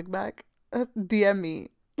have my wig back? DM me.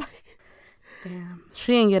 Damn.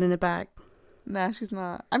 She ain't getting it back. Nah, she's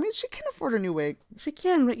not. I mean, she can afford a new wig. She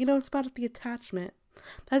can, but it's about the attachment.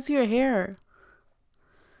 That's your hair.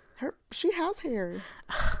 She has hair.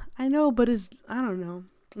 I know, but I don't know.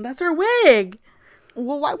 That's her wig.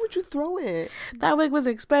 Well, why would you throw it? That wig was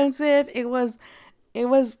expensive. It was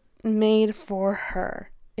made for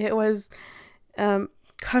her. It was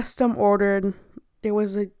custom ordered. It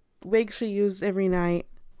was a wig she used every night.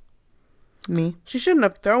 Me? She shouldn't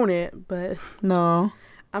have thrown it, but No.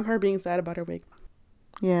 I'm her being sad about her wig.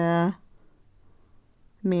 Yeah.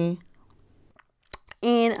 Me.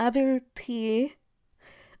 In other tea,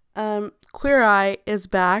 Queer Eye is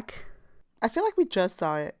back. I feel like we just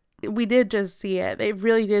saw it. We did just see it. They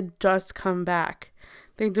really did just come back.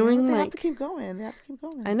 They're doing They have to keep going.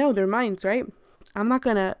 I know, they're minds, right? I'm not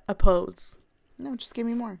gonna oppose. No, just give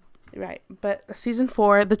me more. Right. But season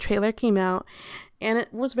 4, the trailer came out and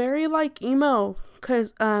it was very like emo.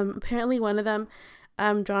 Cause apparently one of them,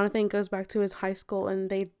 Jonathan goes back to his high school and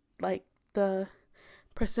they like the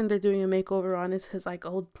person they're doing a makeover on is his like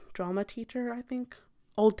old drama teacher, I think.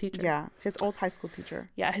 Old teacher. Yeah, his old high school teacher.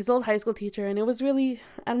 Yeah, his old high school teacher. And it was really,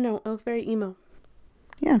 I don't know, it was very emo.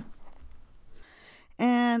 Yeah.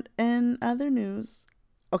 And in other news,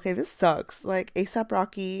 okay, this sucks. Like, A$AP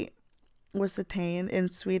Rocky was detained in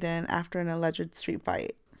Sweden after an alleged street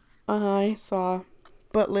fight. I saw.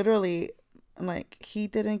 But literally, like, he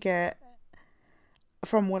didn't get,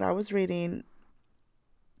 from what I was reading,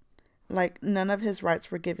 like, none of his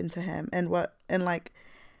rights were given to him and what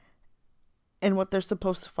they're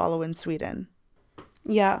supposed to follow in Sweden.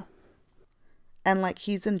 Yeah. And, like,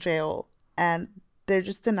 he's in jail and they're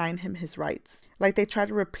just denying him his rights. Like, they try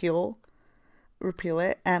to repeal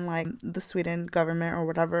it, and like the Sweden government or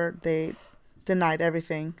whatever, they denied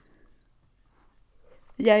everything.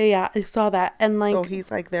 Yeah. I saw that. And like, so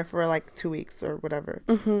he's like there for like 2 weeks or whatever.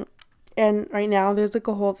 mm-hmm. And right now there's like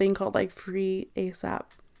a whole thing called like Free ASAP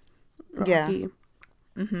Rocky. Yeah.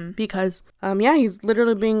 Mm-hmm. Because he's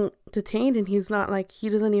literally being detained, and he's not like, he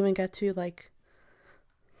doesn't even get to like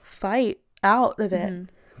fight out of it,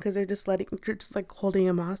 because they're just like holding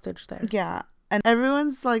him hostage there. Yeah. And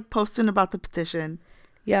everyone's like posting about the petition.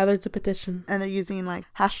 Yeah, there's a petition. And they're using like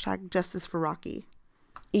hashtag justice for Rocky.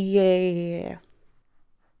 Yeah.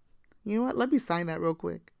 You know what? Let me sign that real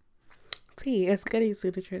quick. See, it's getting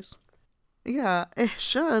signatures. Yeah, it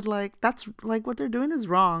should. Like, that's like what they're doing is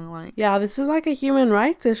wrong. Like, yeah, this is like a human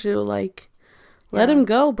rights issue. Like, let him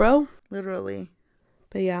go, bro. Literally.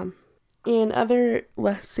 But yeah. In other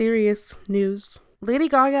less serious news, Lady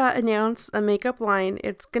Gaga announced a makeup line.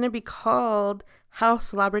 It's going to be called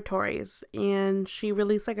House Laboratories. And she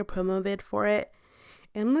released like a promo vid for it.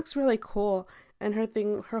 And it looks really cool. And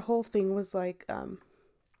her whole thing was like,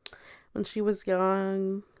 when she was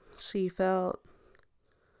young, she felt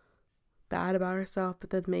bad about herself, but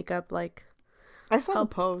then makeup, like, I saw the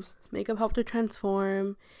post. Makeup helped her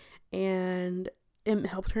transform, and it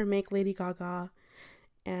helped her make Lady Gaga.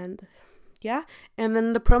 And yeah, and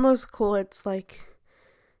then the promo's cool. It's like,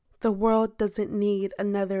 the world doesn't need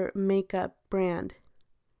another makeup brand,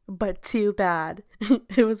 but too bad.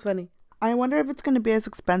 It was funny. I wonder if it's going to be as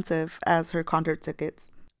expensive as her concert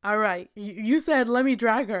tickets. All right, you said let me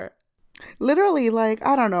drag her. Literally, like,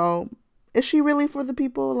 I don't know. Is she really for the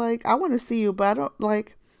people? Like, I want to see you, but I don't,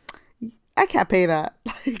 like, I can't pay that.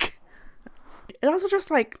 Like, it's also just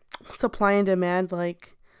like supply and demand.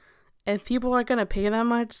 Like, if people are gonna pay that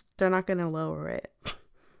much, they're not gonna lower it.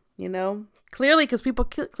 You know, clearly, because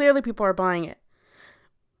people are buying it.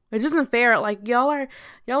 It isn't fair. Like, y'all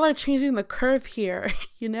are changing the curve here.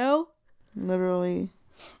 You know, literally.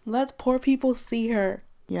 Let poor people see her.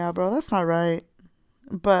 Yeah, bro, that's not right.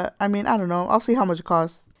 But I mean, I don't know. I'll see how much it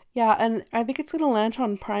costs. Yeah, and I think it's gonna launch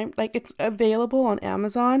on Prime. Like, it's available on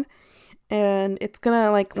Amazon, and it's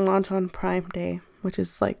gonna like launch on Prime Day, which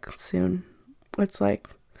is like soon. It's like,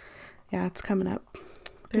 yeah, it's coming up.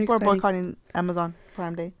 Very People exciting. Are boycotting Amazon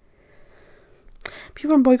Prime Day.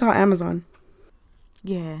 People boycott Amazon.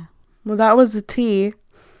 Yeah. Well, that was the tea.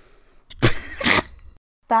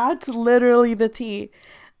 That's literally the tea.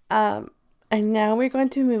 And now we're going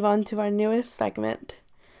to move on to our newest segment,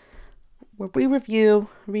 where we review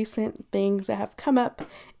recent things that have come up.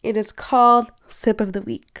 It is called Sip of the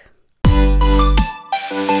Week.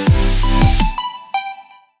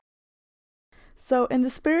 So, in the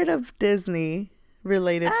spirit of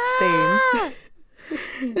Disney-related themes,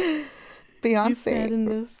 Beyonce. You said in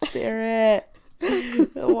the spirit.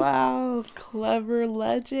 Wow, clever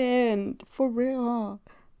legend. For real, huh?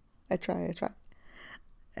 I try.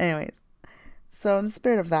 Anyways, so in the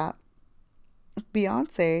spirit of that,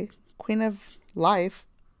 Beyonce, Queen of Life,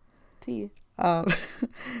 T.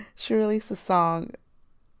 She released a song.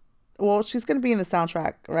 Well, she's gonna be in the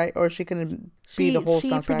soundtrack, right? Or she gonna be the whole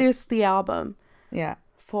soundtrack? She produced the album. Yeah.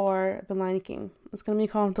 For The Lion King. It's gonna be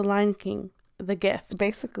called The Lion King, The Gift.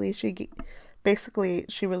 Basically,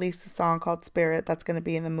 she released a song called Spirit that's gonna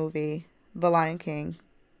be in the movie The Lion King,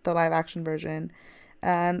 the live action version,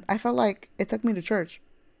 and I felt like it took me to church.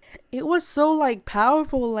 It was so like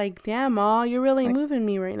powerful. Like, damn, Ma, you're really like, moving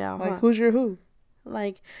me right now. Like, who's your who?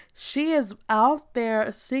 Like, she is out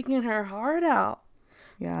there singing her heart out.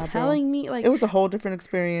 Yeah, telling me, like, it was a whole different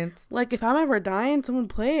experience. Like, if I'm ever dying, someone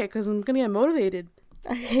play it, because I'm gonna get motivated.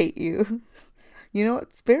 I hate you. You know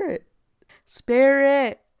what? Spirit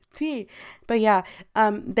T. But yeah,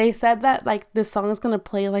 they said that like this song is gonna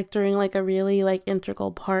play like during like a really like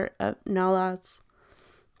integral part of Nala's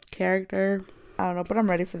character. I don't know, but I'm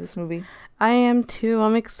ready for this movie. I am too.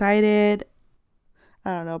 I'm excited.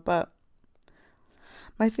 I don't know, but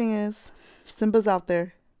my thing is, Simba's out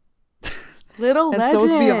there. Little and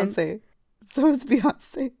legend. So is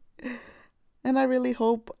Beyonce. And I really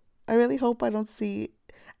hope I don't see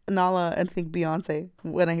Nala and think Beyonce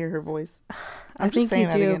when I hear her voice. I'm just saying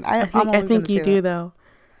that again. I think you do, though.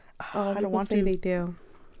 I don't want to. They do.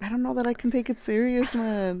 I don't know that I can take it serious,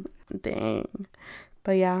 man. Dang.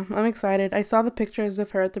 But yeah, I'm excited. I saw the pictures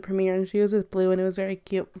of her at the premiere, and she was with Blue, and it was very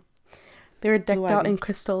cute. They were decked out in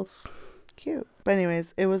crystals. Cute. But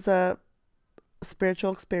anyways, it was a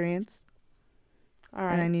spiritual experience. All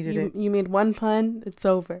right. And I needed it. You made one pun. It's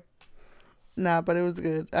over. Nah, but it was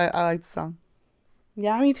good. I liked the song.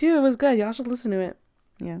 Yeah, me too. It was good. Y'all should listen to it.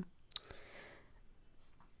 Yeah.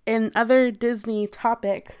 In other Disney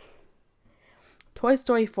topic, Toy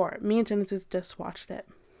Story 4. Me and Genesis just watched it.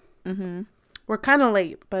 Mm-hmm. We're kind of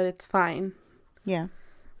late, but it's fine. Yeah.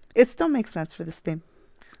 It still makes sense for this theme.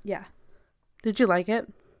 Yeah. Did you like it?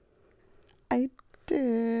 I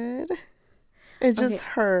did. It just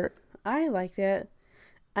hurt. I liked it.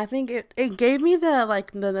 I think it gave me the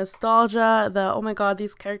nostalgia, the oh my god,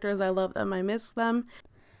 these characters, I love them, I miss them.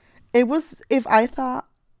 It was, if I thought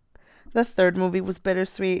the third movie was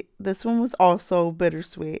bittersweet, this one was also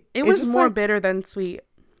bittersweet. It was more bitter than sweet.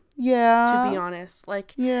 Yeah. To be honest.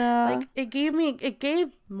 Yeah. Like it gave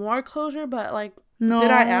more closure, but no.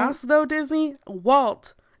 Did I ask though, Disney?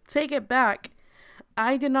 Walt, take it back.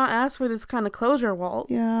 I did not ask for this kind of closure, Walt.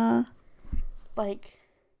 Yeah.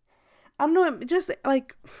 I don't know, just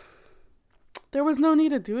there was no need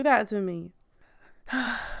to do that to me.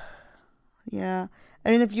 Yeah. I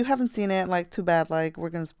mean, if you haven't seen it, too bad, we're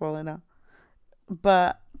gonna spoil it now.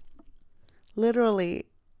 But literally,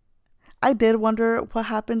 I did wonder what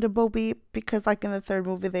happened to Bo Peep, because in the third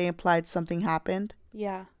movie they implied something happened.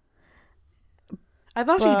 Yeah. I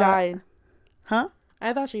thought she died. Huh?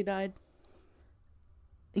 I thought she died.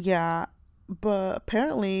 Yeah. But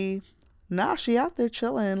apparently, nah, she out there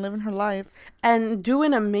chilling, living her life. And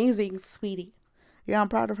doing amazing, sweetie. Yeah, I'm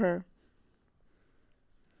proud of her.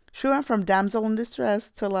 She went from damsel in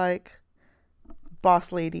distress to,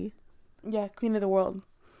 boss lady. Yeah, queen of the world.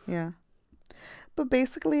 Yeah. But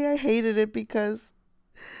basically, I hated it because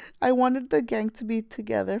I wanted the gang to be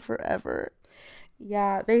together forever.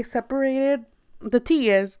 Yeah, they separated. The tea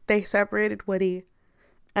is they separated Woody,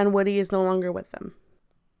 and Woody is no longer with them.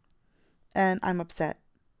 And I'm upset.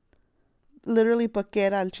 Literally, ¿por qué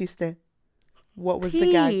era el chiste? What was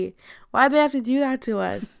the gag? Why'd they have to do that to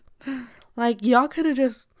us? Y'all could have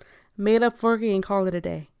just made up Forky and called it a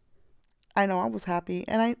day. I know, I was happy.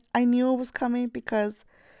 And I knew it was coming because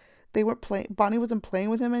they weren't playing. Bonnie wasn't playing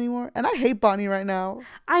with him anymore. And I hate Bonnie right now.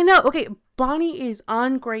 I know. Okay, Bonnie is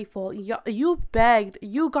ungrateful. You begged.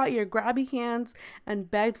 You got your grabby hands and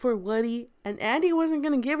begged for Woody. And Andy wasn't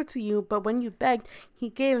going to give it to you. But when you begged, he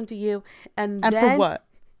gave him to you. And then for what?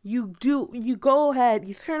 You go ahead,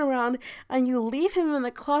 you turn around, and you leave him in the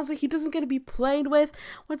closet. He doesn't get to be played with.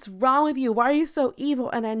 What's wrong with you? Why are you so evil?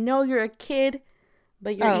 And I know you're a kid,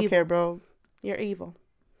 but you're evil. I don't care, bro. You're evil.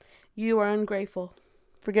 You are ungrateful.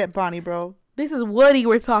 Forget Bonnie, bro. This is Woody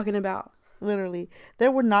we're talking about. Literally. There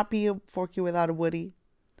would not be a Forky without a Woody.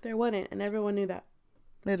 There wouldn't, and everyone knew that.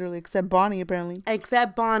 Literally, except Bonnie, apparently.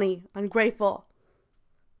 Except Bonnie. Ungrateful.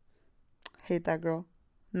 Hate that girl.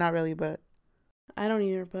 Not really, but... I don't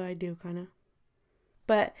either, but I do, kind of.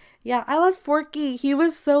 But, yeah, I loved Forky. He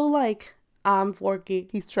was so, I'm Forky.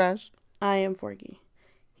 He's trash. I am Forky.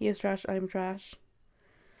 He is trash. I am trash.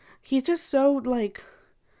 He's just so,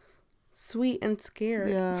 sweet and scared.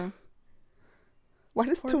 Yeah. Why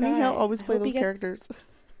does Tony Hale always play those characters?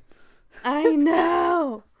 I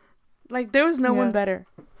know. There was no one better.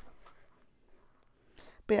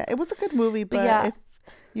 But, yeah, it was a good movie. But yeah, if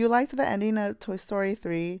you liked the ending of Toy Story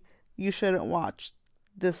 3... you shouldn't watch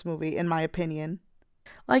this movie, in my opinion.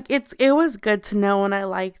 It was good to know, and I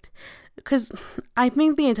liked, because I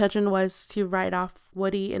think the intention was to write off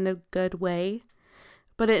Woody in a good way,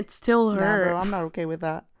 but it still hurt. Nah, bro, I'm not okay with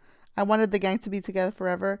that. I wanted the gang to be together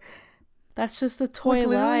forever. That's just the toy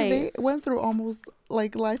life. They went through almost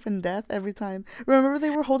life and death every time. Remember they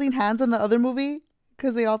were holding hands in the other movie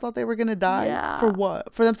because they all thought they were gonna die. Yeah. For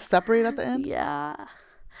what? For them to separate at the end? Yeah.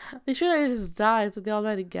 They should have just died so they all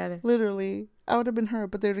died together. Literally. I would have been her,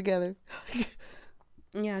 but they're together.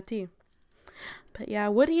 Yeah, T. But yeah,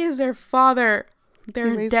 Woody is their father,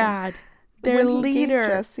 their dad, their leader. Gave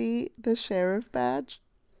Jesse the sheriff badge.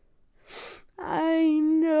 I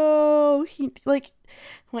know. He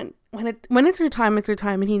when it's her time, it's her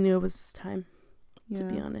time, and he knew it was his time. Yeah. To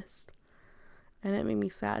be honest, and it made me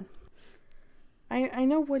sad. I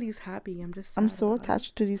know Woody's happy. I'm so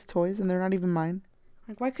attached to these toys, and they're not even mine.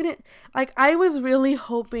 Why couldn't I was really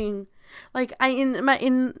hoping, in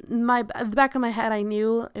the back of my head I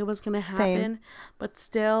knew it was gonna happen. Same. But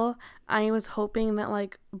still I was hoping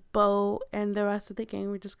that Bo and the rest of the gang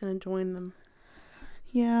were just gonna join them.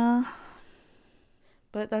 Yeah.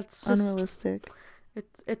 But that's just unrealistic.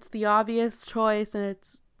 It's the obvious choice, and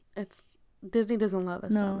it's Disney doesn't love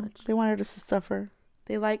us that much. They wanted us to suffer.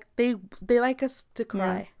 They like us to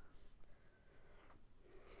cry. Yeah.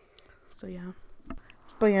 So yeah.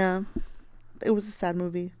 But yeah, it was a sad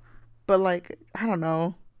movie. But I don't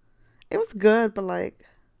know. It was good, but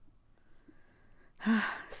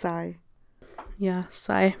sigh. Yeah,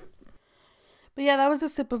 sigh. But yeah, that was a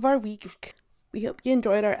sip of our week. We hope you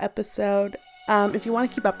enjoyed our episode. If you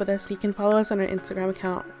want to keep up with us, you can follow us on our Instagram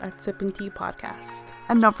account at Sip and Tea Podcast.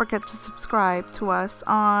 And don't forget to subscribe to us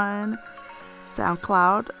on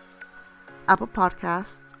SoundCloud, Apple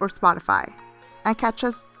Podcasts, or Spotify. And catch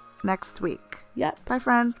us next week. Yep. Bye,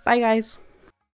 friends. Bye, guys.